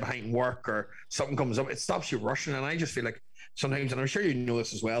just stay behind work or something comes up. It stops you rushing. And I just feel like sometimes, and I'm sure you know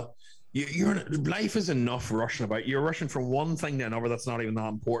this as well, life is enough rushing about. You're rushing from one thing to another that's not even that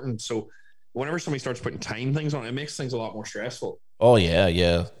important. So whenever somebody starts putting time things on, it makes things a lot more stressful. Oh yeah.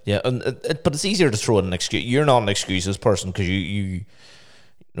 And but it's easier to throw in an excuse. You're not an excuses person because you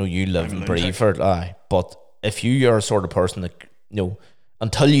live and breathe for it. Aye, but if you are a sort of person that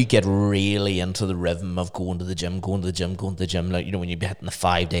until you get really into the rhythm of going to the gym, like when you be hitting the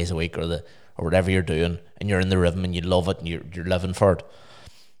 5 days a week or whatever you're doing, and you're in the rhythm and you love it and you're living for it.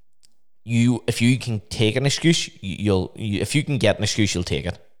 If you can take an excuse, if you can get an excuse, you'll take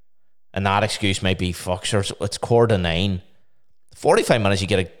it. And that excuse might be, fuck, sure, it's 9:15. 45 minutes, you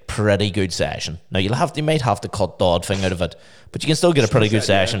get a pretty good session. Now you might have to cut the odd thing out of it, but you can still get a pretty good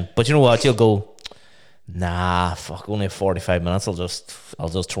session. But you know what? You'll go, nah, fuck, only 45 minutes. I'll just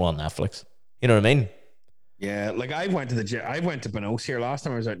throw on Netflix. You know what I mean? Yeah, like I went to the gym. I went to Benos here last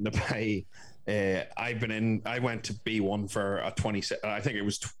time I was out in Dubai. I went to B1 for a 20. I think it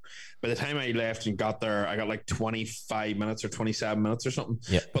was. By the time I left and got there, I got like 25 minutes or 27 minutes or something.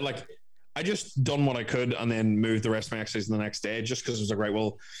 Yeah. But like, I just done what I could and then moved the rest of my exercise the next day just because it was like, right,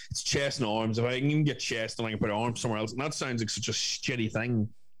 well, it's chest and arms. If I can even get chest, then I can put arms somewhere else. And that sounds like such a shitty thing.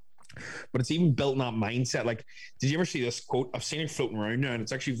 But it's even built in that mindset. Like, did you ever see this quote? I've seen it floating around now, and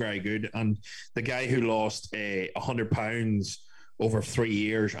it's actually very good. And the guy who lost 100 pounds over 3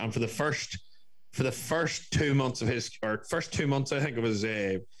 years, and for the first 2 months of his, or first 2 months, I think, of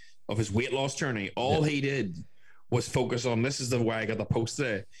his weight loss journey, all he did was focus on, this is the way I got the post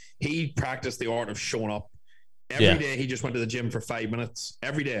today. He practiced the art of showing up. Every day he just went to the gym for 5 minutes.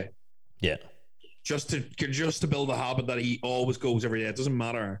 Every day. Yeah. Just to build a habit that he always goes every day. It doesn't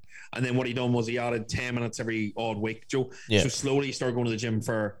matter. And then what he done was he added 10 minutes every odd week, Joe. Yeah. So slowly he started going to the gym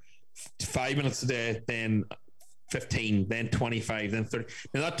for 5 minutes a day, then 15, then 25, then 30.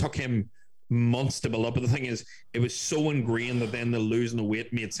 Now that took him months to build up. But the thing is, it was so ingrained that then the losing the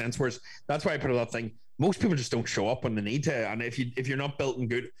weight made sense. Whereas that's why I put out that thing. Most people just don't show up when they need to. And if you're not built in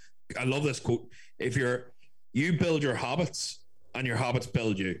good, I love this quote. You build your habits and your habits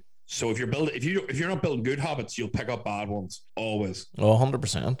build you. So if you're not building good habits, you'll pick up bad ones always. Oh,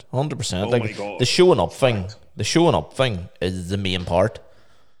 100%. Oh like, my God. The showing up thing is the main part.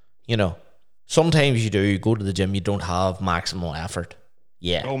 You know, sometimes you go to the gym, you don't have maximal effort.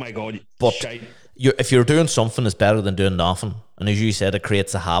 Yeah. Oh my God. But if you're doing something, it's better than doing nothing. And as you said, it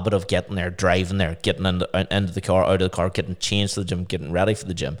creates a habit of getting there, driving there, getting into the car, out of the car, getting changed to the gym, getting ready for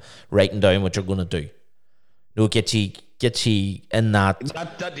the gym, writing down what you're going to do. It'll get you in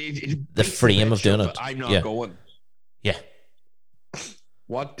the frame of doing it. I'm not going. Yeah.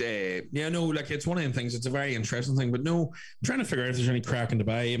 Like it's one of them things. It's a very interesting thing, but no, I'm trying to figure out if there's any crack in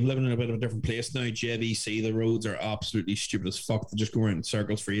Dubai. I'm living in a bit of a different place now. JVC, the roads are absolutely stupid as fuck. They just go around in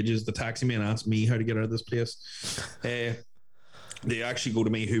circles for ages. The taxi man asked me how to get out of this place. They actually go to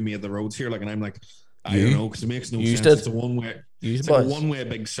me, who made the roads here, like, and I'm like, I don't know, because it makes no sense. It's a one-way. It's like a one-way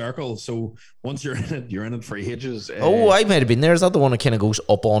big circle. So once you're in it for ages. I might have been there. Is that the one that kind of goes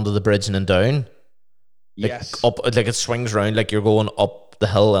up onto the bridge and then down? Yes. Up, like it swings around, like you're going up the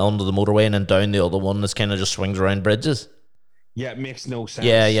hill onto the motorway and then down the other one that's kind of just swings around bridges. Yeah, it makes no sense.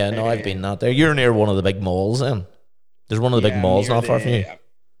 Yeah. No, I've been that there. You're near one of the big malls then. There's one of the big malls not far from you.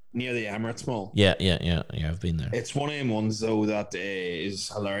 Near the Emirates Mall. Yeah, I've been there. It's one of them ones though that is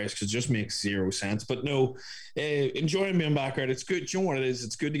hilarious because it just makes zero sense. But no, enjoying being back out. It's good. Do you know what it is?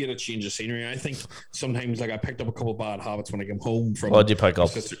 It's good to get a change of scenery. I think sometimes, like, I picked up a couple of bad habits when I came home from. What did you pick up?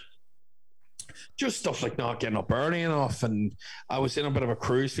 Just stuff like not getting up early enough, and I was in a bit of a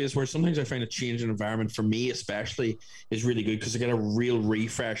cruise phase where sometimes I find a change in environment for me, especially, is really good because I get a real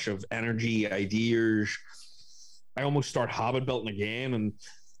refresh of energy, ideas. I almost start habit building again, and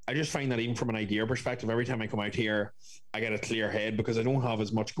I just find that even from an idea perspective, every time I come out here, I get a clear head because I don't have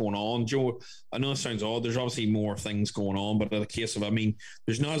as much going on. Joe, I know it sounds odd. There's obviously more things going on, but in the case of,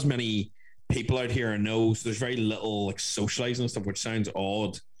 there's not as many people out here I know, so there's very little like socializing and stuff, which sounds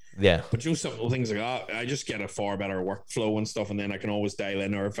odd. Yeah. But you know, simple things like that, I just get a far better workflow and stuff, and then I can always dial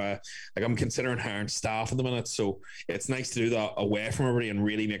in, or if I'm considering hiring staff at the minute, so it's nice to do that away from everybody and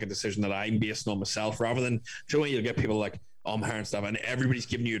really make a decision that I'm basing on myself rather than, Joe, you'll get people like, I'm hiring stuff and everybody's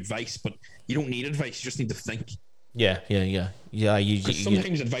giving you advice, but you don't need advice. You just need to think. Yeah.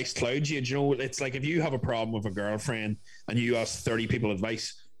 Sometimes advice clouds you. You know, it's like if you have a problem with a girlfriend and you ask 30 people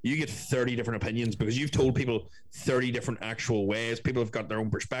advice, you get 30 different opinions because you've told people 30 different actual ways. People have got their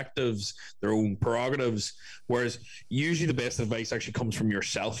own perspectives, their own prerogatives, whereas usually the best advice actually comes from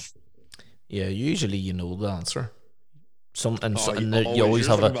yourself. Yeah, usually you know the answer. You always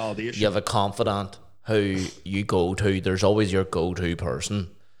have a confidant who you go to. There's always your go-to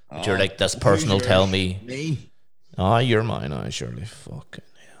person. You're like, this person will tell me. Me. You're mine. Surely. Fucking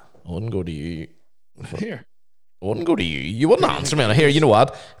yeah. I wouldn't go to you. Here. I wouldn't go to you. You wouldn't answer me. Here, you know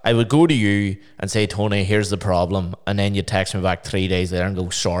what? I would go to you and say, Tony, here's the problem. And then you text me back 3 days later and go,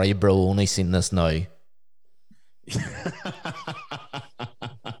 sorry, bro, only seen this now.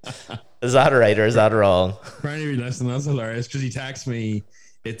 Is that right or is that wrong? Brian, listen, that's hilarious because he texted me.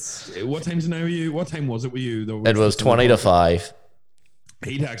 What time's it now with you? What time was it with you? It was 20 to 5.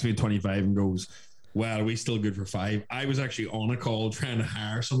 He texts me at 25 and goes, well, are we still good for 5? I was actually on a call trying to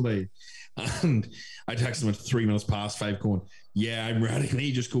hire somebody. And I texted him at 3 minutes past 5 going, yeah, I'm ready. And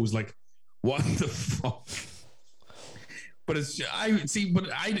he just goes like, what the fuck? But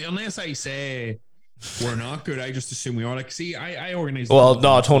unless I say we're not good, I just assume we are. Like, see, I organize. Well,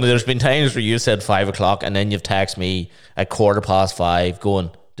 no, Tony, there's been times where you said 5 o'clock and then you've texted me at 5:15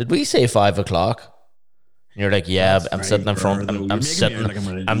 going, did we say 5 o'clock? And you're like, yeah, That's I'm very sitting in front. fair, though. You're I'm making me sitting. out like I'm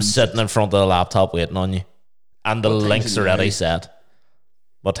an I'm sitting in front of the laptop waiting on you, and the What time's link's it already now? set.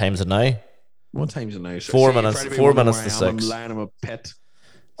 What time is it now? What time's it now? So 4 see, minutes- Friday, 4 wondering minutes where to I am. 6. I'm lying in a pit.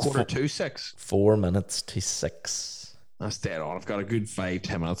 5:45. 4 minutes to 6. That's dead on. I've got a good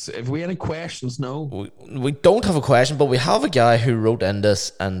 5-10 minutes. If we any questions, no. We don't have a question, but we have a guy who wrote in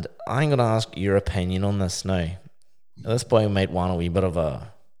this, and I'm going to ask your opinion on this now. This boy might want a wee bit of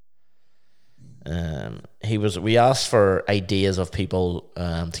a. We asked for ideas of people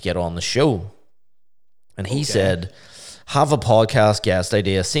to get on the show, and he said, "Have a podcast guest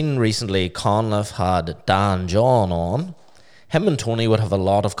idea. Seen recently, Conliffe had Dan John on. Him and Tony would have a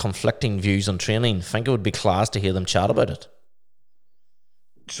lot of conflicting views on training. Think it would be class to hear them chat about it."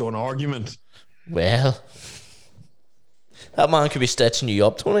 So an argument. Well, that man could be stitching you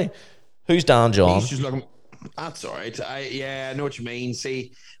up, Tony. Who's Dan John? He's just looking. That's all right. I know what you mean.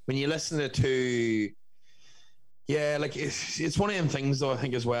 See, when you listen to two, yeah, like it's one of them things though. I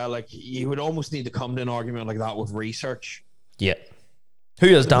think as well. Like you would almost need to come to an argument like that with research. Yeah. Who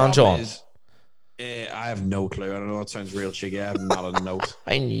is Dan John? I have no clue. I don't know. It sounds real cheeky. I have not a note.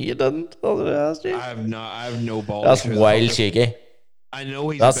 I knew you didn't. I was gonna ask you. I have no balls. That's wild cheeky. I know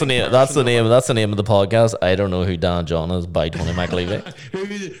he's. That's the name. That's the name. That's the name of the podcast. I don't know who Dan John is by Tony McAlevey.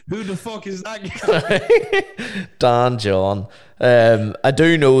 Who the fuck is that guy? Dan John. I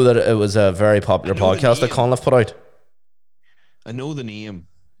do know that it was a very popular podcast that Conliffe put out. I know the name.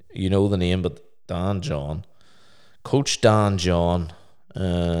 You know the name, but Dan John, Coach Dan John,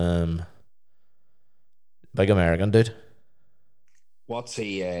 big American dude. What's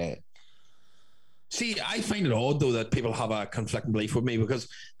he? See, I find it odd though that people have a conflicting belief with me because,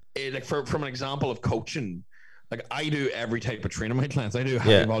 like, from an example of coaching, like I do every type of training with my clients. I do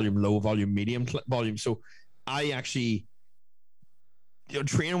high volume, low volume, medium volume. So I actually,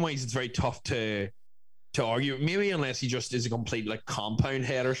 training wise, it's very tough to argue. Maybe unless he just is a complete like compound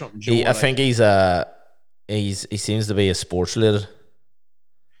head or something. I think he seems to be a sports related.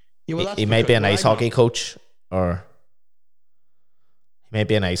 Yeah, well, he might be an ice hockey coach or.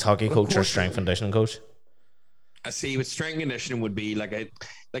 Maybe an ice hockey coach or strength conditioning coach. I see. With strength conditioning would be like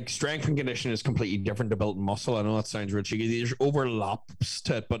strength and conditioning is completely different to building muscle. I know that sounds real cheeky. There's overlaps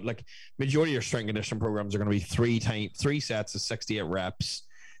to it, but like majority of your strength conditioning programs are going to be 3 sets of 68 reps,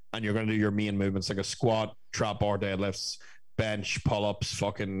 and you're going to do your main movements like a squat, trap bar, deadlifts, bench, pull-ups,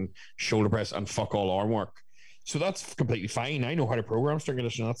 fucking shoulder press, and fuck all arm work. So that's completely fine. I know how to program strength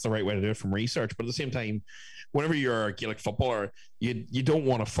conditioning. That's the right way to do it from research. But at the same time, whenever you're a Gaelic footballer, you don't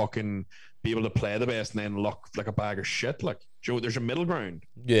want to fucking be able to play the best and then look like a bag of shit. Like, Joe, there's a middle ground.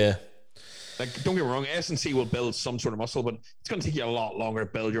 Yeah. Like, don't get me wrong, S&C will build some sort of muscle, but it's going to take you a lot longer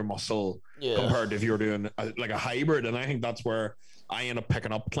to build your muscle compared to if you're doing a hybrid. And I think that's where I end up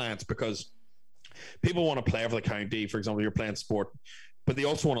picking up clients because people want to play for the county. For example, you're playing sport, but they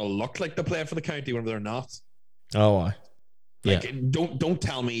also want to look like they play for the county when they're not. Oh, like, don't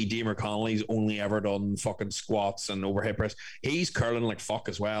tell me Deemer Connolly's only ever done fucking squats and overhead press. He's curling like fuck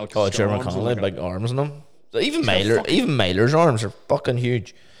as well. Oh, Jeremy Connolly, big arms in him. Even Mailer's arms are fucking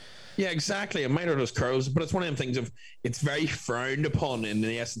huge. Yeah, exactly. And Mailer does curls, but it's one of them things of it's very frowned upon in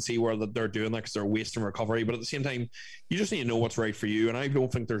the S&C world that they're doing that because they're wasting recovery. But at the same time, you just need to know what's right for you. And I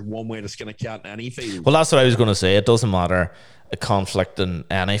don't think there's one way to skin a cat in any field. Well, that's what I was going to say. It doesn't matter a conflict in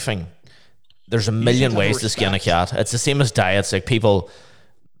anything. There's a million ways to skin a cat. It's the same as diets. Like people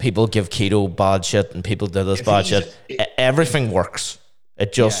give keto bad shit and people do this bad shit. Everything works.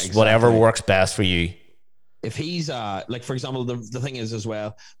 It just whatever works best for you. If he's like, for example, the thing is as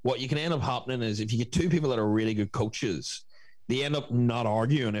well, what you can end up happening is if you get two people that are really good coaches, they end up not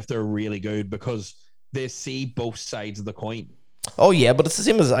arguing if they're really good because they see both sides of the coin. Oh yeah, but it's the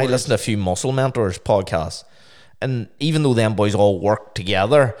same as I listen to a few muscle mentors podcasts, and even though them boys all work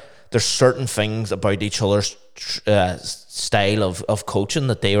together, there's certain things about each other's style of coaching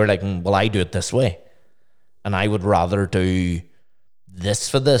that they were like, well, I do it this way, and I would rather do this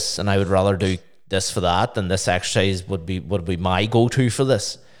for this, and I would rather do this for that, and this exercise would be my go-to for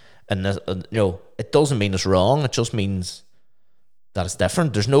this. And this, it doesn't mean it's wrong. It just means that it's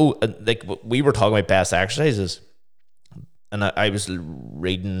different. There's no like we were talking about best exercises, and I was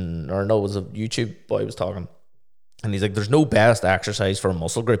reading, or no, it was a YouTube boy was talking, and he's like, "There's no best exercise for a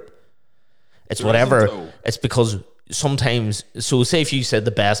muscle group. It's whatever." It's because sometimes, so say if you said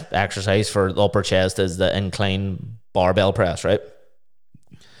the best exercise for the upper chest is the incline barbell press, right?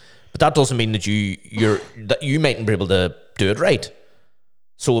 But that doesn't mean that you mightn't be able to do it right.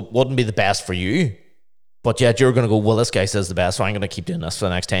 So it wouldn't be the best for you. But yet you're going to go, well, this guy says the best, so I'm going to keep doing this for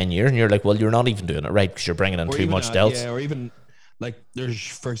the next 10 years. And you're like, well, you're not even doing it right because you're bringing in too much delts. Yeah, or even like there's,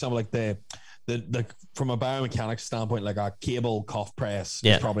 for example, like the the from a biomechanics standpoint, like a cable cuff press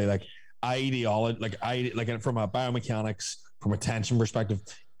Yeah. is probably like ideology, like from a biomechanics, from a tension perspective,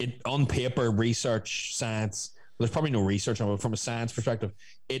 it on paper, research, science. There's probably no research on it, but from a science perspective,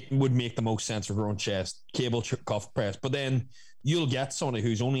 it would make the most sense for growing chest, cable cuff press. But then you'll get somebody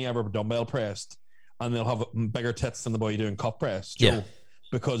who's only ever dumbbell pressed, and they'll have bigger tits than the boy doing cuff press. Yeah. So,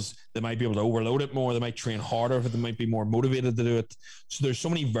 because they might be able to overload it more, they might train harder, they might be more motivated to do it. So there's so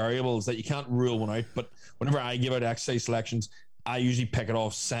many variables that you can't rule one out. But whenever I give out exercise selections, I usually pick it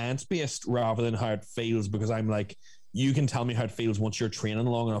off science based rather than how it feels, because I'm like, you can tell me how it feels once you're training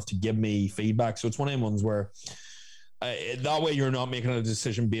long enough to give me feedback. So it's one of them ones where that way you're not making a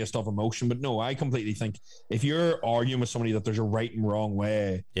decision based off emotion. But no, I completely think if you're arguing with somebody that there's a right and wrong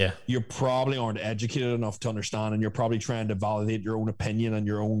way, you probably aren't educated enough to understand, and you're probably trying to validate your own opinion and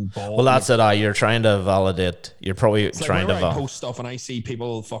your own ball. Well, that's it. You're trying to validate. You're probably it's trying like to I post stuff and I see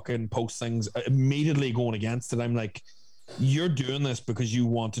people fucking post things immediately going against it. I'm like, you're doing this because you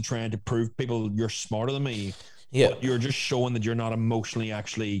want to try and prove people you're smarter than me. Yeah, but you're just showing that you're not emotionally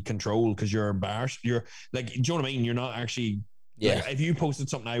actually controlled because you're embarrassed. You're like, do you know what I mean? You're not actually. Yeah. Like, if you posted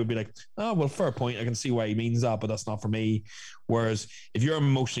something, I would be like, oh, well, fair point. I can see why he means that, but that's not for me. Whereas if you're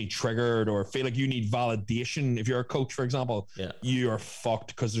emotionally triggered or feel like you need validation, if you're a coach, for example, you are fucked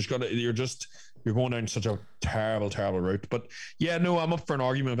because you're going down such a terrible, terrible route. But yeah, no, I'm up for an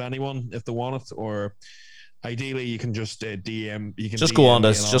argument with anyone if they want it, or ideally you can just DM. You can just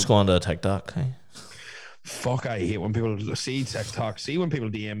DM go on to TikTok. Okay? Fuck, I hate when people see TikTok, when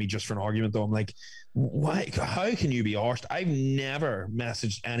people DM me just for an argument, though. I'm like, why? How can you be arsed? I've never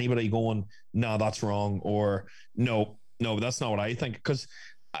messaged anybody going, no, that's wrong, or no, that's not what I think. Because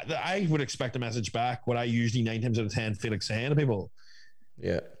I would expect a message back what I usually 9 times out of 10 feel like saying to people.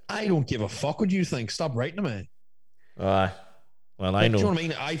 Yeah. I don't give a fuck what you think. Stop writing to me. Well, I know. Do you know what I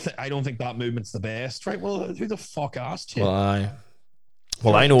mean? I don't think that movement's the best, right? Well, who the fuck asked you?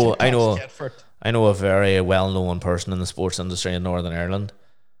 Well, I know a very well-known person in the sports industry in Northern Ireland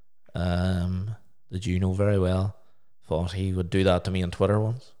that you know very well. Thought he would do that to me on Twitter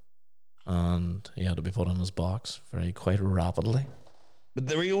once, and he had to be put in his box quite rapidly. But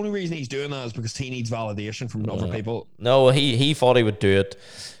the only reason he's doing that is because he needs validation from other people. No, he thought he would do it.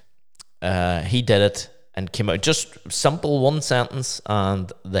 He did it and came out just simple one sentence,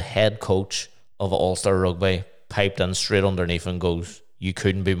 and the head coach of Ulster Rugby piped in straight underneath and goes, "You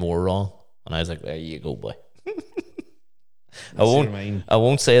couldn't be more wrong." And I was like, "There you go, boy." I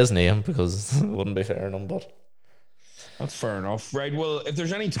won't say his name because it wouldn't be fair enough, but that's fair enough. Right. Well, if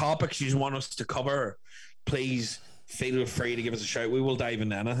there's any topics you want us to cover, please feel free to give us a shout. We will dive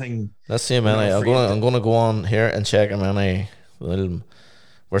into anything. Let's see how many. I'm gonna go on here and check how many.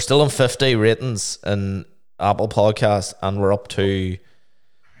 We're still on 50 ratings in Apple Podcasts, and we're up to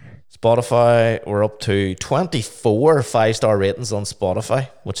Spotify. We're up to 24 5-star ratings on Spotify,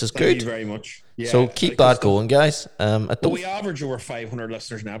 which is good. Thank you very much. Yeah, so keep that going, guys. We average over 500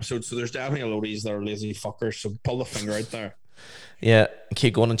 listeners an episode, so there's definitely a load of these that are lazy fuckers. So pull the finger out there. Yeah,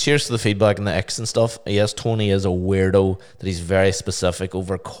 keep going, and cheers to the feedback and the X and stuff. Yes, Tony is a weirdo that he's very specific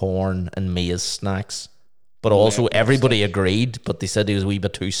over corn and maize snacks, but also everybody agreed, but they said he was a wee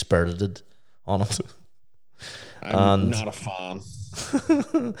bit too spirited on it. I'm not a fan.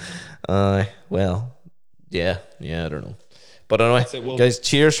 Well, yeah, I don't know. But anyway, guys,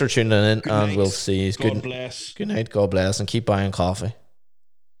 cheers for tuning in, and we'll see you. God bless. Good night, God bless, and keep buying coffee.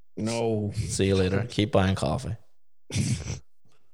 No. See you later. Keep buying coffee.